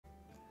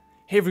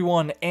Hey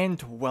everyone,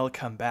 and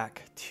welcome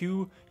back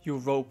to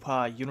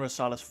Europa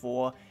Universalis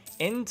 4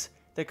 and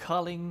the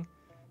Karling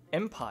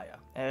Empire.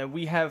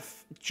 We have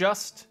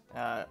just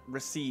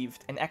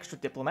received an extra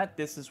diplomat.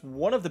 This is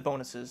one of the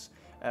bonuses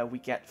we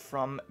get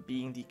from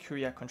being the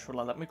Curia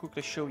controller. Let me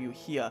quickly show you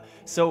here.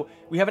 So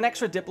we have an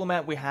extra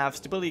diplomat, we have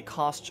stability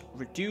cost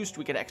reduced,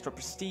 we get extra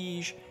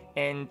prestige,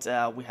 and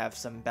we have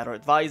some better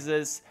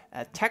advisors.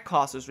 Tech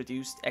cost is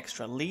reduced,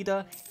 extra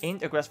leader,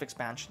 and aggressive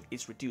expansion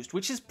is reduced,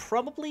 which is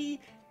probably,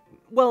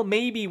 well,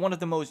 maybe one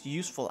of the most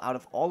useful out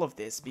of all of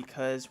this,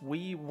 because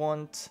we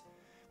want,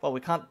 well,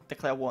 we can't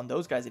declare war on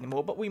those guys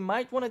anymore, but we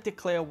might want to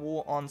declare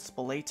war on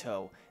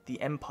Spoleto,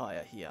 the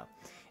empire here.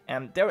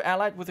 They're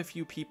allied with a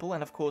few people,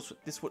 and of course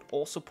this would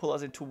also pull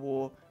us into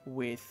war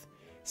with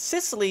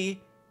Sicily,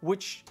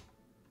 which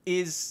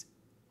is,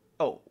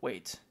 oh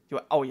wait,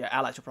 oh yeah,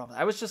 allied to Provence.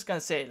 I was just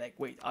gonna say, like,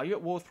 wait, are you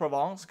at war with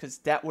Provence? Because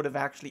that would have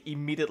actually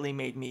immediately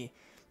made me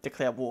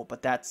declare war,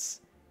 but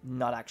that's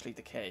not actually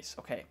the case.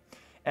 Okay.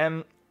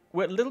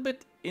 We're a little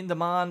bit in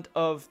demand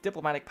of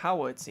diplomatic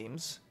power, it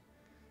seems.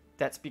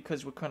 That's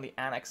because we're currently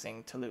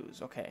annexing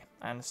Toulouse. Okay,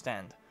 I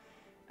understand.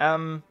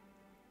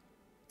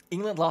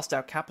 England lost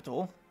our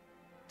capital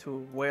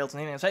to Wales and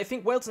England. So I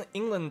think Wales and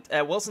England,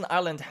 Wales and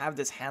Ireland have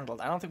this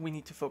handled. I don't think we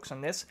need to focus on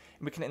this.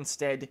 We can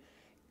instead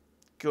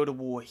go to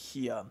war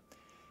here.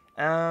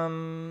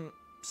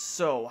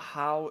 So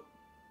how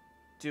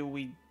do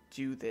we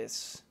do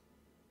this?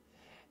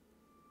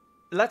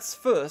 Let's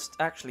first,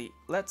 actually,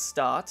 let's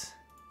start.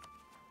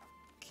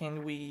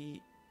 Can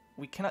we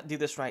cannot do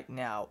this right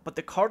now, but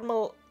the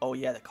Cardinal, oh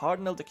yeah, the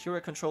Cardinal, the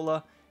Curia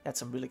controller, that's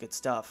some really good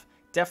stuff.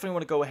 Definitely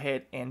want to go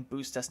ahead and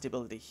boost our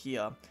stability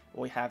here,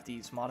 where we have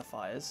these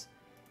modifiers.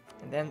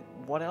 And then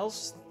what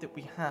else that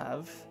we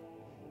have?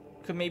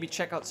 Could maybe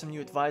check out some new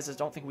advisors.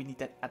 Don't think we need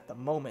that at the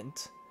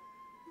moment,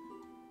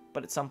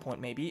 but at some point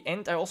maybe.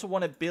 And I also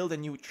want to build a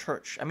new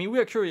church. I mean,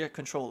 we're a Curia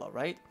controller,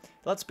 right?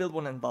 Let's build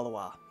one in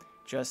Valois.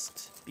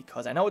 Just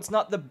because I know it's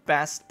not the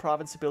best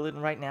province to build it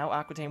in right now.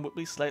 Aquitaine would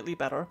be slightly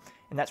better,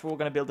 and that's where we're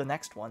going to build the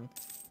next one.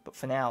 But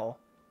for now,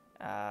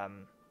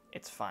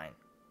 it's fine.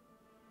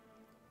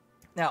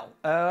 Now,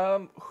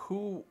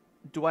 who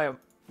do I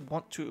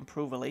want to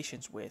improve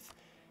relations with?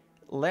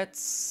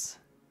 Let's...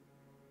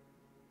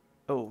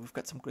 Oh, we've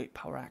got some great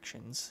power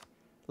actions.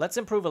 Let's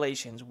improve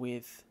relations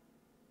with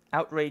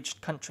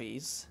outraged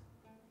countries.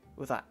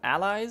 With our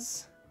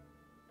allies?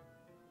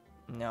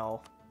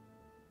 No.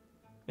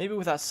 Maybe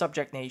with our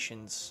subject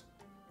nations.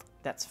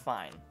 That's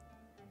fine.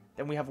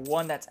 Then we have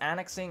one that's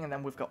annexing, and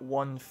then we've got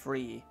one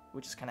free,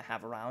 which is kind of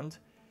have around.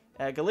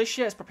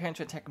 Galicia is preparing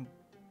to attack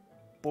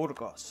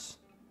Burgos.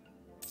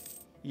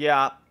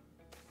 Yeah,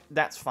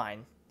 that's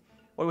fine.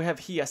 What do we have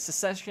here?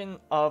 Secession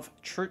of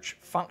church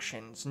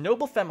functions.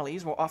 Noble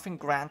families were often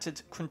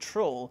granted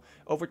control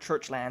over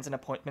church lands, and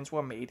appointments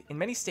were made in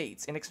many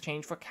states in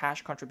exchange for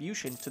cash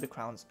contributions to the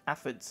crown's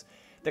efforts.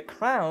 The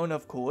crown,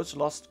 of course,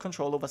 lost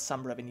control over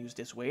some revenues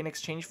this way in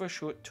exchange for a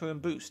short-term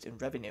boost in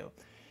revenue.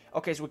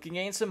 Okay, so we can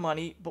gain some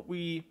money, but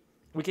we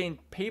gain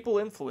papal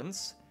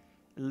influence,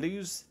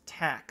 lose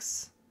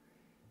tax.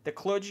 The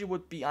clergy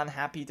would be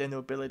unhappy, the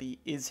nobility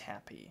is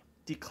happy.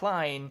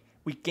 Decline,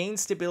 we gain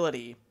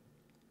stability.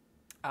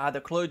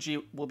 The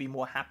clergy will be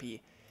more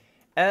happy.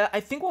 I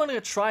think we're going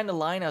to try and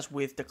align us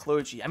with the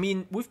clergy. I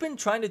mean, we've been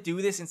trying to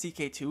do this in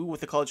CK2 with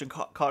the College and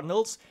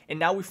Cardinals, and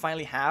now we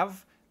finally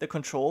have the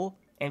control.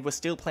 And we're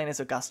still playing as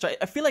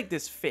Augusta. I feel like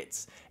this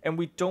fits, and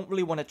we don't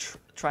really want to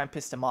try and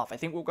piss them off. I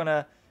think we're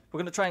gonna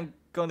try and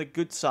go on the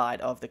good side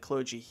of the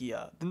clergy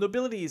here. The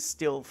nobility is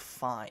still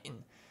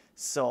fine,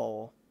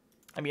 so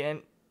I mean,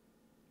 and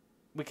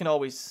we can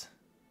always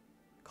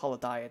call a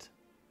diet.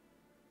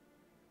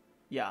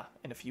 Yeah,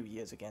 in a few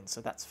years again,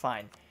 so that's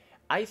fine.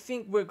 I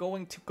think we're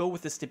going to go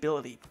with the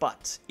stability,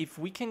 but if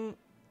we can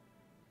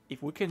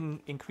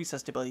increase our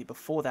stability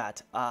before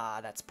that,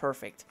 that's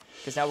perfect,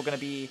 because now we're gonna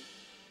be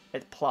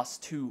at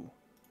 +2.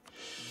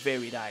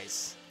 Very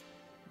nice.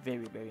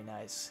 Very, very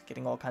nice.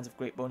 Getting all kinds of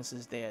great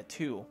bonuses there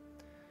too.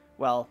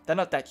 Well, they're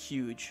not that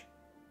huge.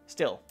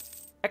 Still,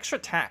 extra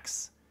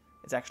tax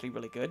is actually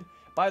really good.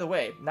 By the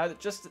way, now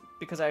that just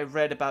because I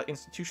read about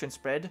institution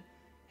spread,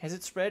 has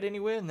it spread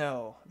anywhere?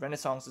 No.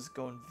 Renaissance is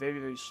going very,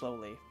 very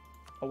slowly.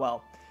 Oh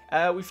well.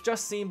 We've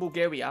just seen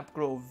Bulgaria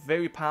grow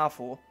very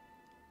powerful.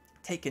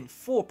 Taken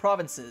 4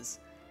 provinces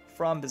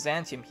from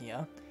Byzantium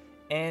here.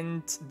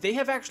 And they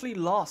have actually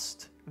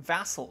lost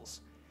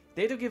vassals.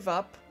 They had to give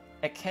up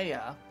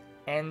Achaia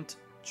and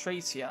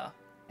Thracia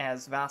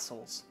as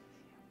vassals.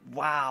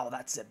 Wow,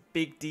 that's a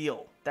big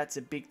deal. That's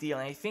a big deal.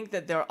 And I think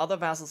that their other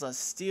vassals are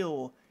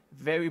still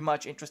very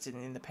much interested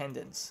in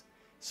independence.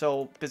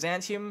 So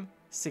Byzantium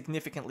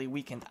significantly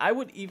weakened. I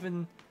would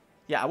even,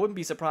 yeah, I wouldn't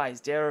be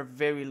surprised. They're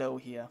very low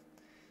here.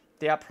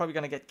 They are probably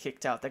going to get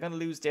kicked out. They're going to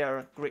lose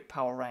their great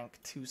power rank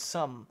to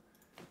some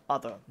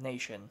other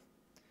nation.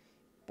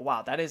 But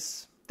wow, that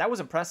was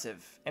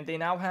impressive. And they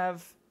now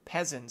have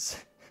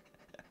peasants.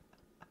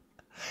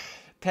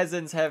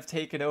 Peasants have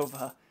taken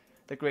over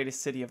the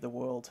greatest city of the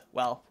world.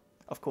 Well,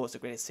 of course, the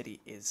greatest city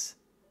is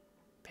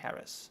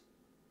Paris.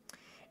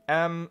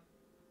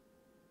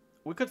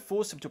 We could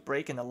force him to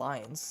break an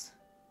alliance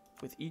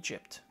with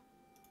Egypt.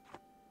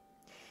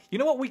 You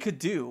know what we could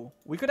do?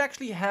 We could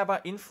actually have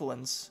our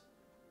influence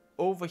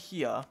over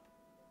here.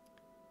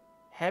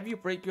 Have you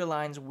break your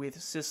alliance with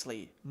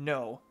Sicily?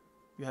 No.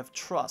 You have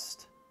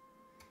trust.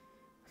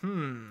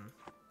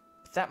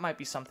 That might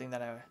be something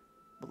that I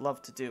would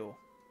love to do.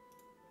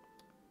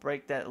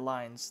 Break that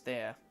alliance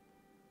there.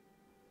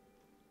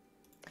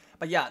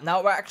 But yeah,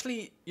 now we're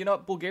actually, you know,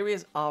 Bulgaria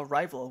is our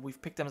rival.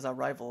 We've picked them as our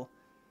rival.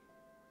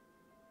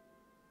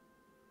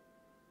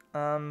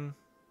 I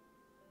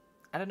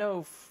don't know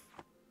if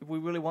we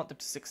really want them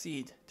to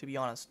succeed, to be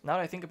honest. Now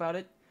that I think about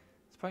it,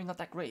 it's probably not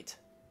that great.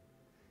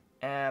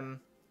 And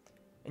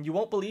you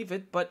won't believe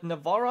it, but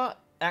Navarra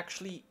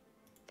actually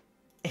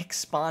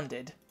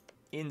expanded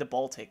in the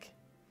Baltic.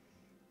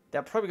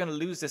 They're probably going to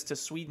lose this to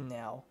Sweden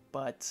now,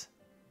 but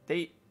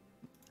they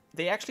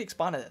actually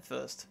expanded at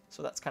first,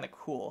 so that's kind of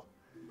cool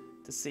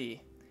to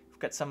see. We've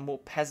got some more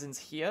peasants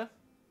here.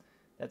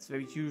 That's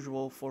very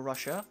usual for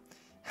Russia,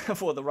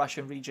 for the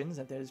Russian regions,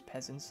 that there's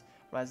peasants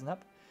rising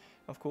up,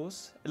 of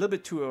course. A little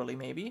bit too early,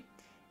 maybe.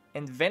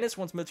 And Venice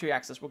wants military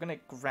access. We're going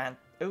to grant...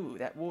 Oh,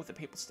 that war with the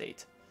Papal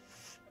State.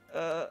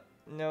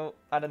 No,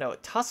 I don't know.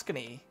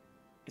 Tuscany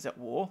is at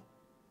war.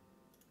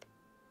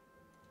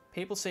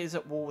 Papal State is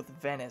at war with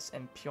Venice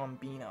and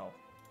Piombino.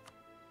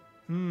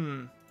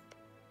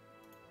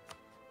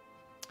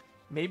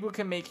 Maybe we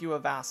can make you a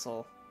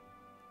vassal.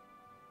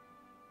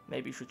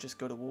 Maybe we should just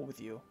go to war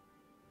with you.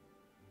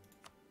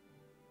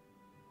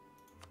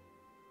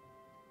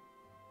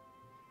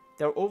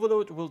 Their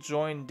overlord will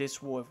join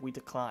this war if we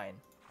decline.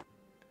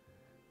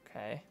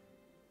 Okay.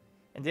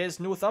 And there's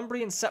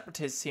Northumbrian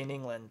separatists here in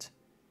England.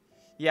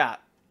 Yeah,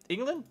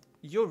 England,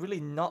 you're really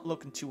not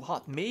looking too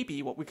hot.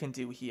 Maybe what we can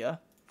do here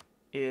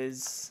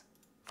is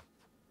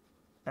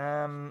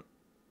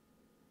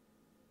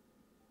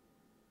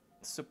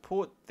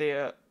support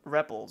their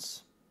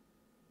rebels.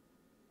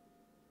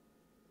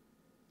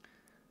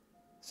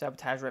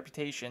 Sabotage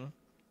reputation.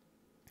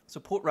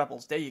 Support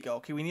rebels. There you go.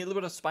 Okay, we need a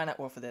little bit of spy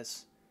network for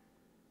this.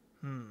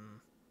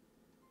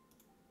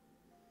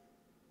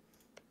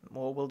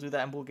 Well, we'll do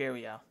that in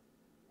Bulgaria.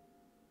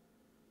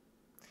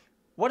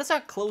 What is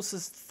our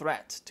closest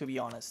threat, to be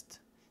honest?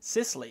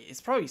 Sicily. It's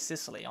probably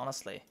Sicily,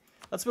 honestly.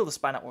 Let's build a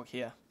spy network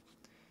here.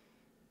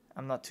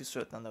 I'm not too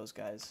certain on those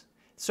guys.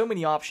 So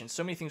many options,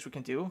 so many things we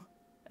can do.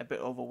 A bit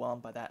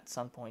overwhelmed by that at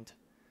some point.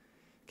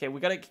 Okay, we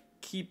gotta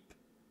keep...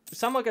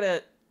 Somehow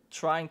gotta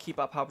try and keep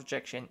our power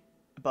projection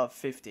above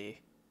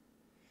 50.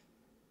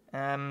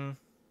 I'm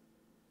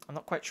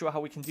not quite sure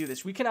how we can do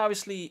this. We can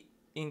obviously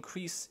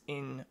increase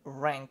in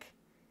rank,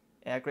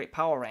 great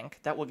power rank.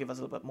 That will give us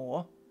a little bit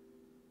more.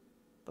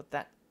 But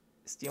that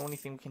is the only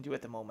thing we can do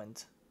at the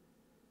moment.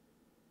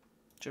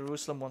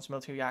 Jerusalem wants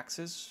military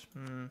access.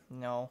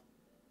 No.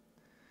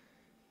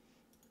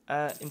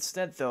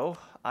 Instead, though,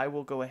 I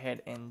will go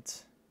ahead and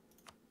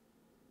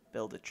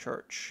build a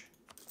church.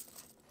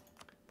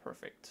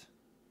 Perfect.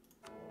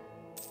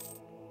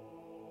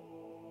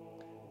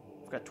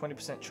 We've got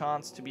 20%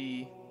 chance to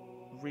be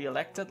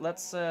re-elected.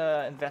 Let's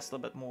invest a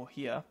little bit more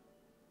here.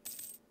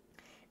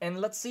 And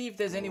let's see if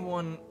there's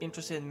anyone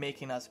interested in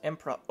making us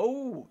emperor.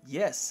 Oh,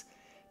 yes.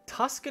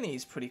 Tuscany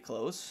is pretty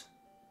close.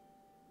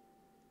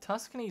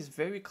 Tuscany is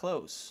very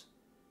close.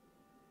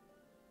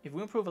 If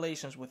we improve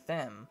relations with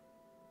them...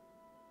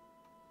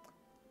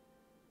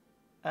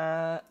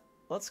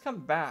 let's come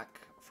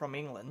back from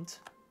England.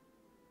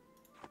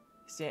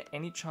 Is there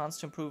any chance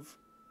to improve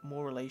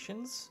more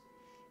relations?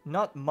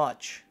 Not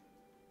much.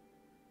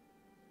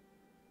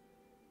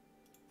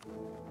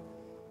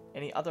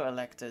 Any other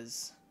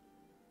electors?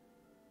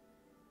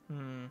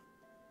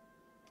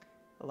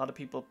 A lot of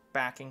people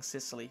backing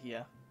Sicily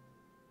here.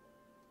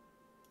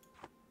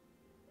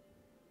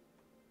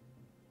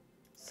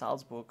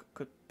 Salzburg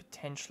could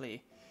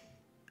potentially...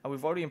 Oh,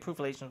 we've already improved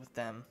relations with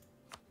them.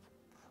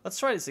 Let's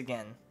try this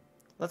again.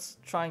 Let's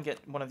try and get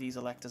one of these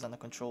electors under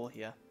control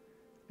here.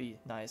 Be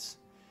nice.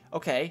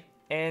 Okay,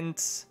 and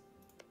it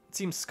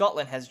seems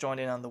Scotland has joined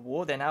in on the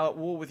war. They're now at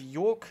war with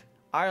York,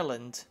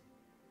 Ireland,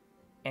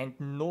 and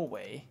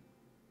Norway.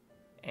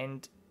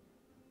 And...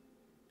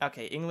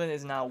 okay, England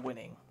is now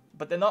winning.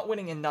 But they're not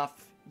winning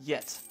enough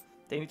yet.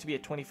 They need to be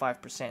at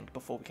 25%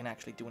 before we can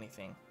actually do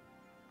anything.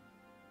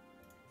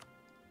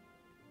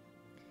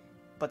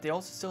 But they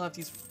also still have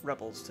these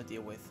rebels to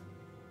deal with.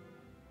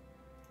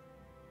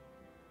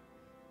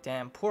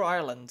 Damn, poor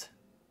Ireland.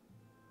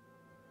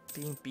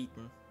 Being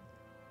beaten.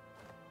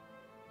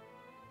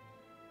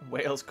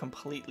 Wales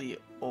completely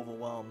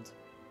overwhelmed.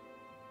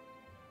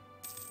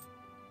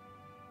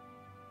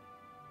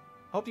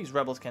 I hope these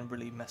rebels can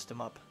really mess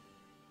them up.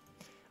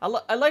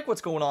 I like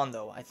what's going on,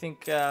 though. I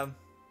think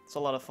it's a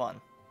lot of fun.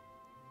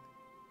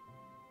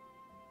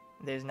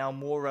 There's now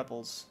more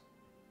rebels.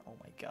 Oh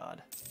my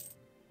god.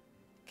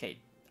 Okay,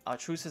 our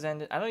truce has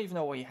ended. I don't even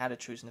know why you had a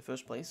truce in the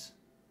first place.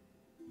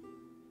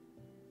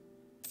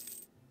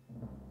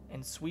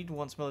 And Sweden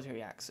wants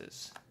military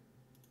access.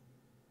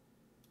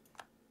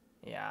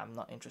 Yeah, I'm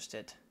not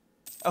interested.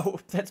 Oh,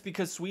 that's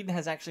because Sweden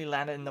has actually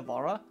landed in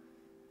Navarra?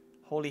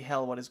 Holy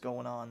hell, what is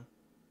going on?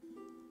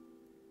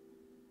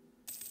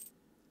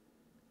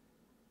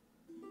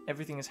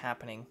 Everything is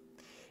happening.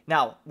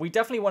 Now, we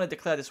definitely want to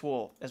declare this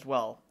war as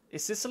well.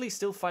 Is Sicily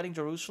still fighting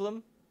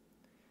Jerusalem?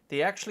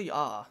 They actually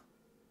are.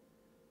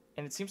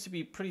 And it seems to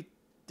be pretty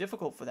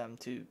difficult for them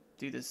to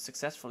do this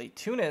successfully.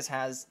 Tunis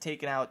has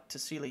taken out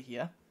Sicily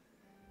here.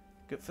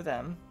 Good for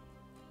them.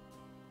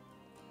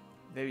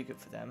 Very good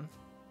for them.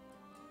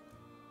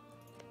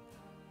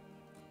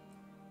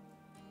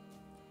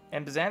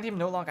 And Byzantium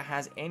no longer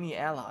has any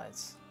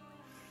allies.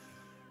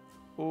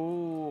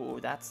 Ooh,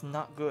 that's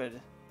not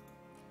good.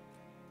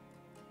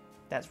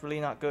 That's really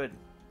not good.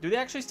 Do they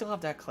actually still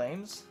have their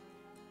claims?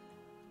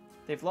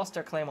 They've lost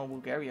their claim on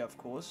Bulgaria, of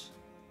course.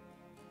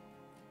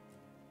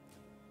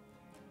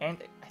 And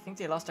I think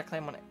they lost their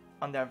claim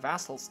on their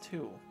vassals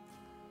too,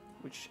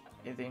 which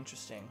is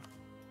interesting.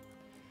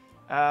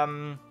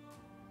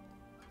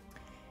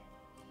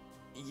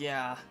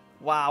 Yeah.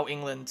 Wow,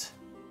 England.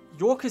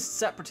 Yorkist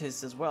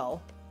separatists as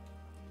well.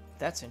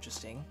 That's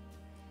interesting.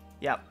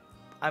 Yeah.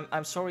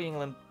 I'm sorry,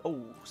 England.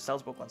 Oh,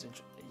 Salzburg one's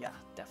interesting. Yeah,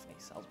 definitely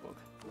Salzburg.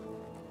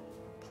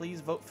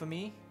 Please vote for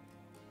me.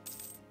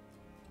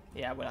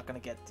 Yeah, we're not gonna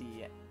get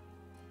the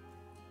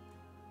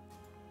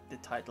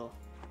title.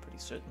 Pretty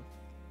certain.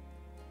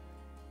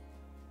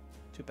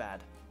 Too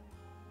bad.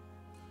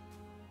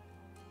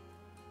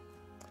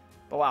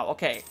 But wow,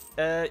 okay.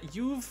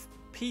 You've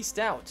peaced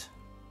out.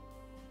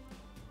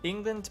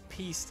 England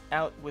peaced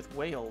out with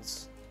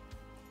Wales.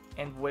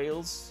 And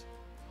Wales...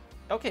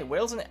 Okay,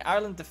 Wales and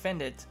Ireland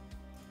defended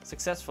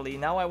successfully.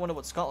 Now I wonder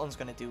what Scotland's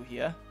gonna do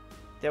here.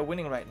 They're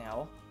winning right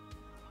now.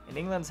 And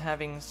England's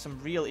having some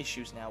real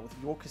issues now with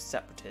Yorkist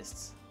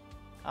separatists.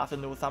 After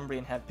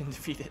Northumbrian have been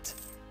defeated.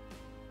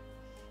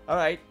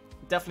 Alright,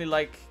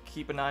 definitely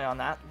keep an eye on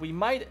that. We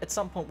might at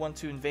some point want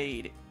to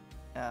invade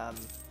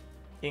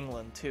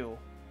England too.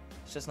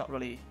 It's just not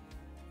really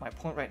my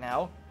point right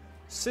now.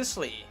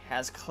 Sicily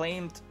has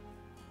claimed...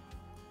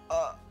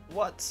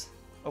 what?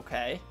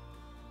 Okay.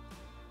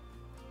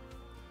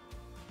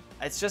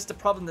 It's just the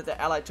problem that they're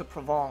allied to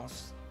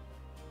Provence.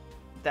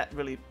 That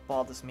really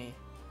bothers me.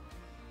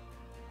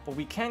 But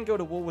we can go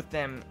to war with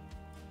them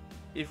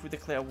if we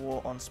declare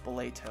war on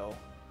Spoleto.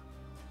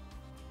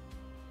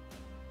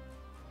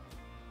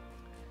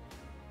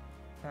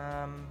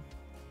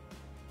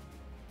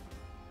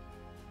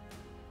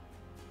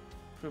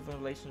 Improving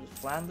relations with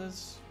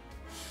Flanders.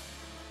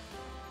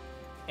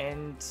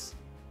 And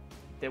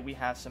that we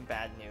have some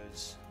bad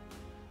news.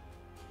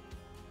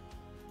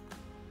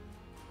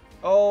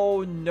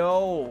 Oh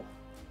no!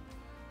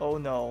 Oh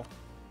no.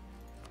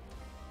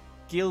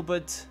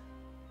 Gilbert.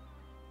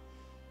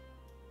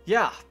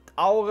 Yeah,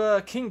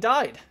 our king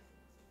died.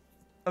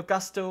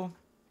 Augusto.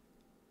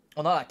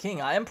 Well, not our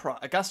king, our emperor.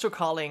 Augusto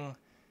Karling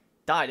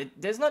died.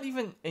 There's not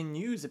even a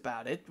news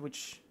about it,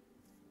 which...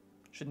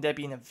 Shouldn't there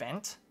be an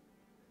event?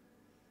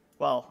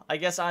 Well, I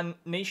guess our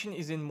nation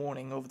is in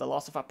mourning over the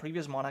loss of our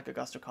previous monarch,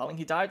 Augusto Karling.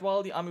 He died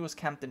while the army was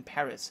camped in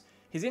Paris.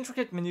 His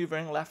intricate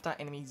maneuvering left our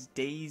enemies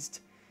dazed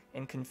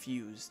and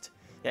confused.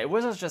 Yeah, it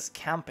wasn't just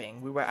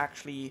camping. We were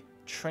actually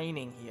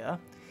training here.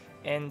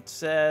 And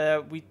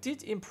we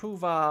did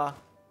improve our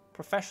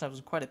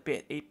professionalism quite a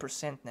bit.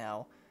 8%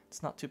 now.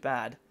 It's not too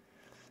bad.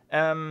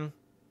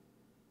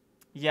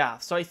 Yeah,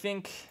 so I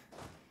think...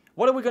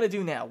 What are we going to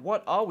do now?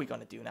 What are we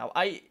going to do now?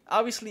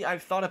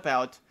 I've thought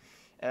about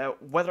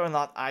whether or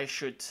not I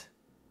should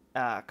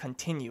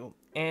continue.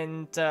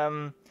 And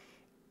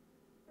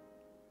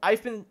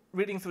I've been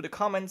reading through the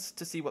comments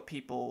to see what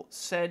people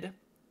said.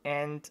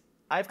 And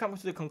I've come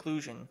to the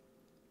conclusion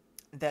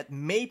that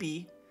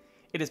maybe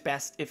it is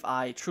best if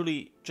I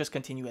truly just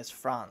continue as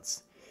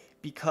France.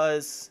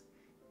 Because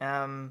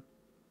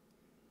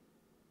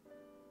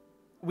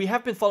we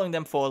have been following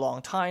them for a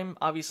long time,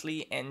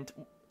 obviously, and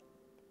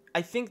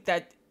I think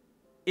that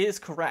is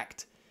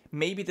correct.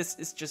 Maybe this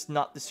is just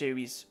not the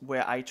series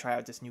where I try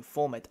out this new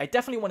format. I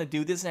definitely want to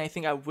do this, and I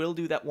think I will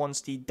do that once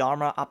the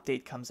Dharma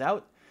update comes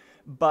out.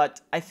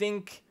 But I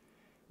think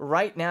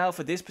right now,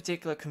 for this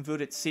particular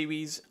converted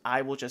series,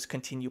 I will just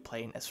continue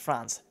playing as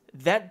France.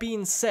 That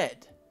being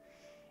said,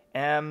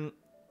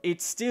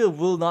 it still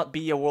will not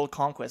be a world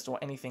conquest or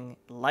anything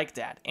like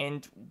that.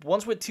 And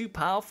once we're too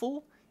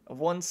powerful,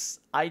 once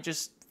I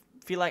just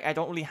feel like I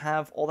don't really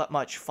have all that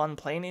much fun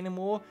playing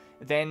anymore,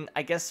 then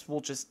I guess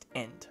we'll just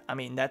end. I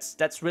mean, that's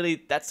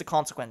the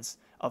consequence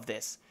of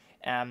this.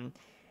 And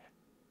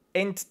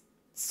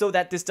so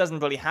that this doesn't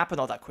really happen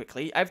all that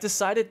quickly, I've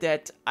decided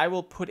that I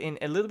will put in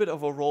a little bit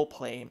of a role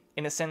play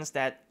in a sense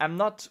that I'm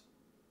not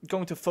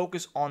going to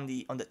focus on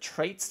the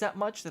traits that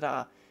much that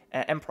our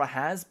emperor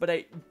has, but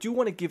I do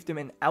want to give them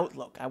an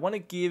outlook. I want to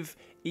give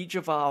each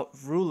of our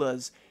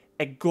rulers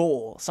a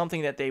goal,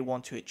 something that they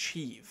want to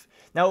achieve.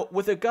 Now,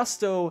 with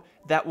Augusto,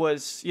 that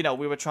was,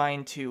 we were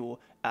trying to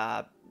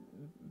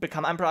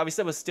become emperor.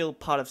 Obviously, that was still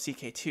part of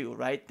CK2,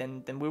 right?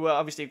 Then we were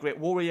obviously a great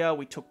warrior.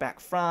 We took back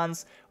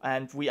France,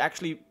 and we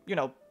actually,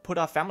 put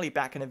our family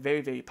back in a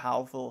very, very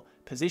powerful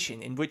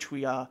position in which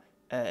we are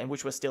in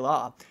which we still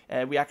are,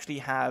 we actually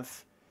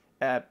have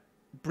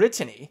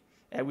Brittany.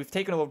 We've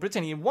taken over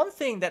Brittany. And one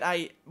thing that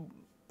I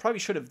probably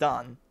should have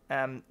done,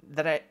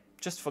 that I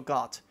just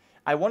forgot,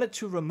 I wanted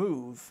to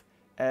remove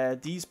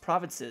these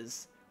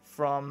provinces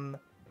from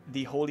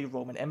the Holy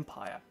Roman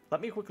Empire.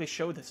 Let me quickly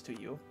show this to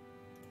you.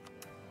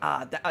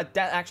 That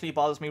actually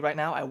bothers me right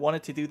now. I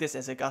wanted to do this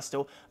as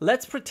Augusto.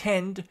 Let's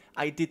pretend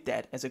I did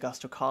that as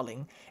Augusto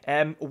Karling.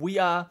 We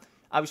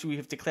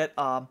have declared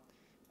our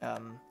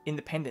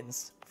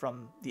independence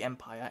from the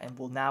Empire, and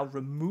will now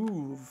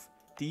remove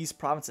these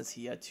provinces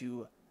here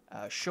to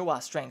show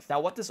our strength.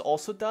 Now, what this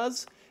also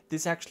does,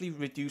 this actually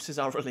reduces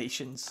our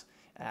relations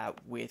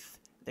with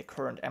the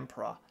current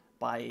Emperor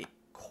by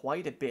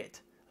quite a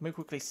bit. Let me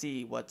quickly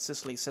see what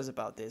Sicily says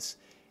about this.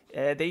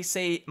 They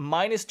say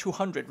minus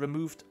 200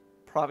 removed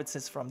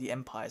provinces from the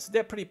Empire. So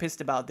they're pretty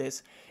pissed about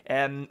this.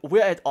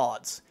 We're at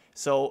odds.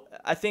 So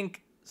I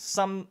think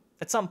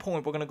at some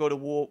point we're going to go to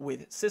war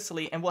with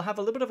Sicily, and we'll have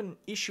a little bit of an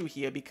issue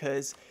here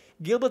because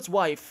Gilbert's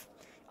wife,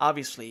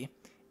 obviously,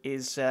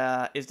 is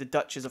the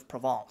Duchess of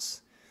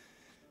Provence.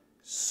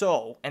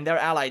 So, and they're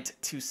allied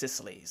to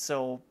Sicily.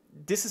 So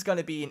this is going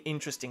to be an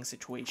interesting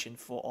situation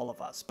for all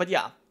of us. But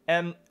yeah,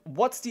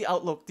 what's the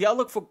outlook? The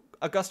outlook for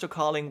Augusto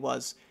Karling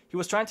was he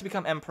was trying to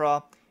become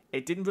emperor.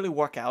 It didn't really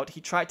work out.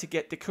 He tried to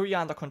get the Curia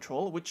under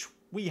control, which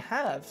we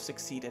have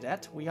succeeded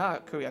at. We are a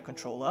Curia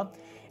controller.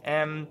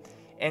 And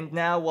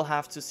now we'll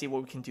have to see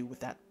what we can do with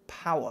that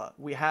power.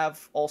 We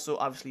have also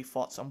obviously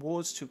fought some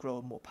wars to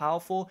grow more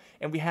powerful.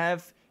 And we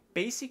have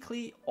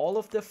basically all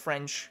of the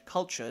French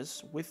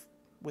cultures with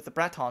the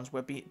Bretons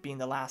being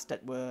the last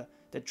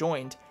that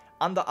joined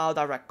under our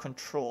direct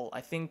control.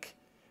 I think,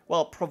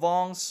 well,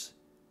 Provence,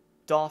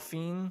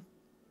 Dauphine.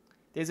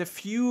 There's a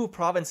few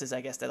provinces,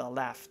 I guess, that are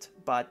left,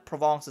 but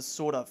Provence is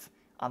sort of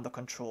under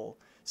control.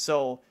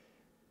 So,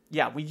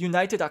 yeah, we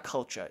united our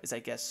culture is, I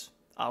guess,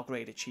 our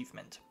great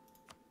achievement.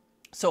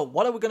 So,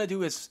 what are we going to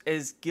do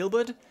is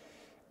Gilbert?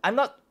 I'm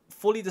not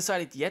fully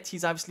decided yet.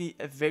 He's obviously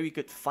a very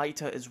good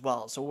fighter as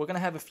well. So, we're going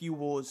to have a few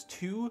wars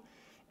too.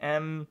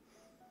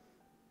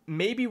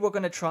 Maybe we're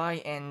going to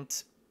try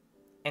and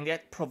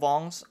get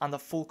Provence under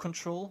full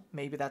control.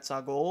 Maybe that's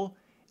our goal.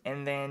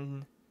 And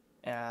then...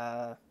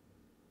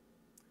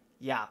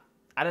 yeah,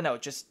 I don't know,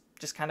 just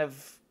kind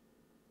of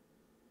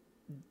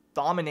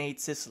dominate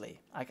Sicily,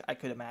 I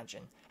could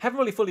imagine. Haven't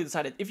really fully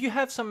decided. If you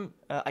have some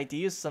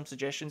ideas, some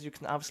suggestions, you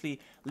can obviously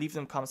leave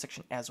them in the comment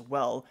section as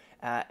well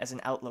as an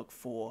outlook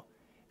for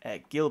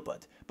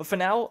Gilbert. But for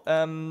now,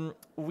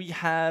 we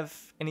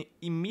have an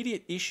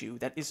immediate issue,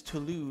 that is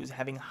Toulouse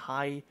having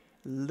high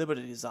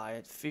liberty desire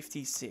at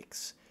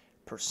 56%.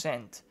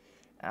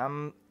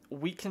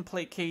 We can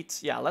placate,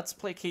 yeah, let's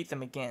placate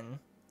them again.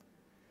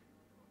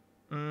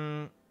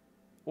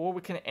 Or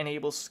we can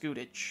enable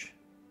scutage.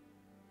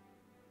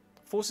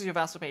 Forces your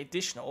vassal pay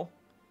additional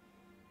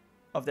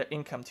of their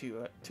income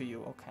to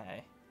you.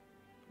 Okay.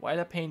 Why are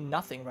they paying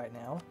nothing right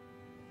now?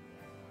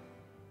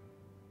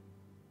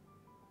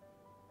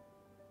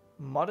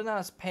 Modena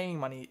is paying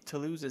money,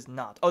 Toulouse is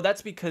not. Oh,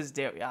 that's because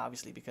they're, yeah,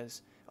 obviously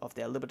because of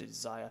their liberty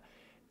desire.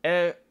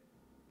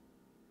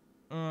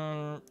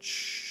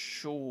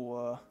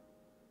 Sure.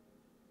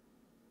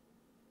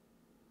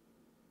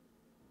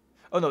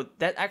 Oh no,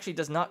 that actually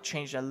does not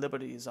change their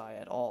liberty desire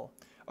at all.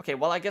 Okay,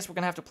 well I guess we're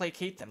gonna have to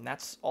placate them.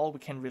 That's all we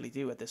can really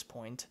do at this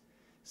point.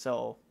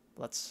 So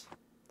let's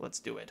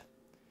do it.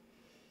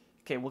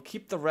 Okay, we'll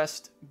keep the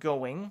rest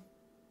going.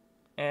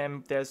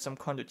 And there's some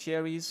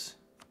condottieri.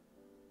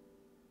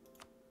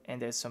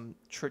 And there's some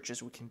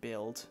churches we can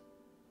build,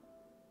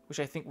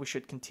 which I think we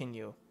should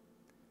continue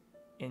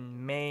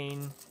in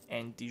Maine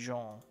and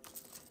Dijon.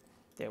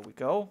 There we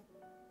go.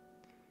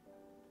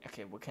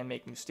 Okay, we can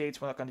make new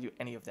states. We're not gonna do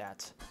any of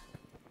that.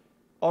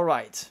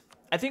 Alright,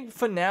 I think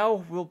for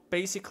now, we'll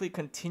basically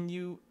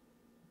continue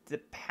the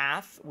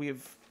path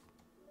we've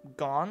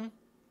gone.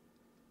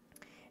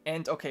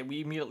 And okay,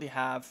 we immediately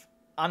have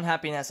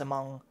unhappiness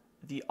among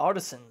the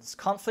artisans.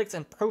 Conflicts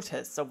and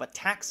protests over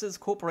taxes,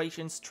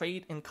 corporations,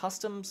 trade, and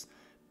customs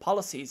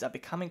policies are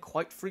becoming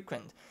quite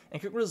frequent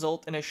and could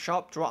result in a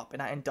sharp drop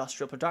in our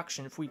industrial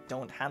production if we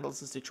don't handle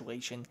the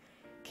situation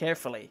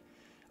carefully.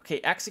 Okay,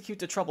 execute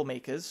the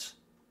troublemakers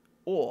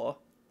or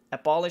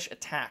abolish a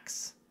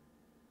tax.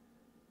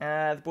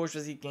 The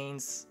bourgeoisie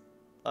gains...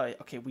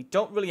 okay, we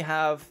don't really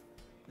have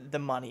the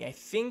money. I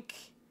think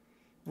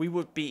we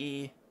would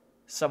be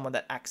someone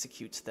that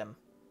executes them.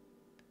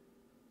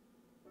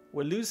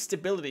 We'll lose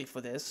stability for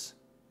this.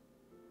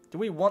 Do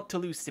we want to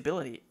lose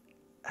stability?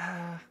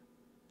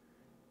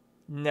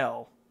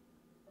 No.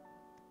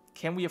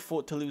 Can we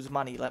afford to lose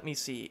money? Let me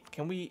see.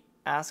 Can we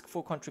ask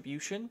for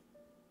contribution?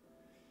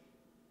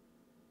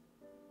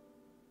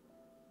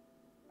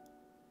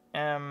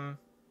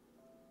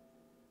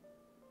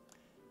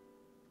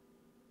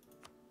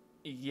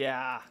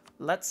 Yeah,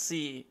 let's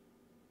see.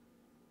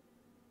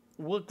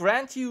 We'll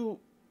grant you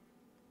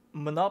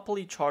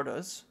monopoly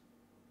charters.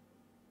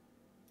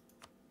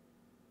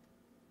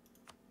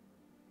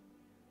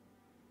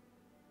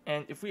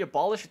 And if we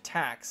abolish a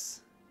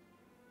tax,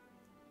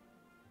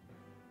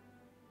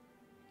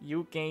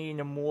 You gain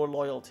more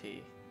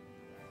loyalty.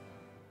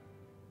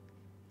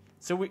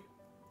 So we...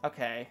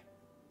 Okay.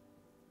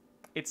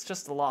 It's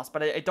just a loss,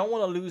 but I don't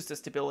want to lose the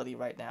stability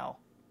right now.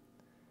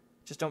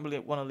 Just don't really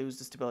want to lose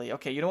the stability.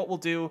 Okay, you know what we'll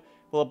do?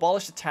 We'll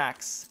abolish the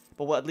tax,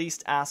 but we'll at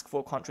least ask for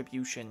a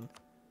contribution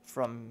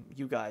from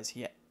you guys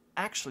here.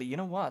 Actually, you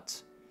know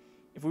what?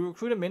 If we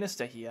recruit a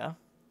minister here,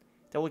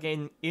 that will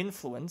gain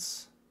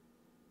influence,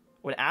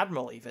 or an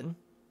admiral even.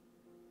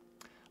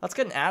 Let's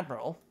get an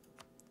admiral,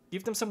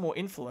 give them some more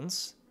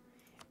influence,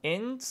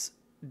 and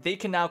they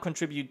can now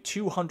contribute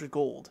 200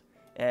 gold,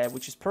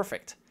 which is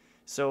perfect.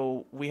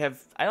 So we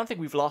have, I don't think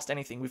we've lost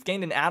anything. We've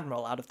gained an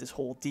admiral out of this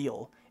whole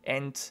deal,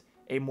 and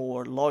a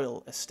more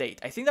loyal estate.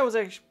 I think that was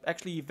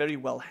actually very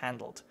well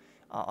handled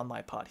on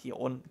my part here,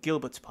 on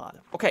Gilbert's part.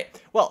 Okay,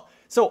 well,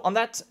 so on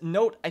that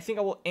note, I think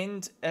I will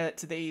end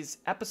today's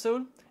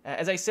episode.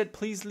 As I said,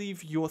 please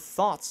leave your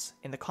thoughts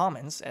in the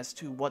comments as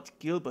to what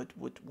Gilbert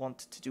would want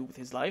to do with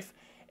his life.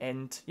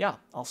 And yeah,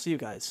 I'll see you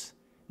guys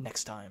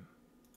next time.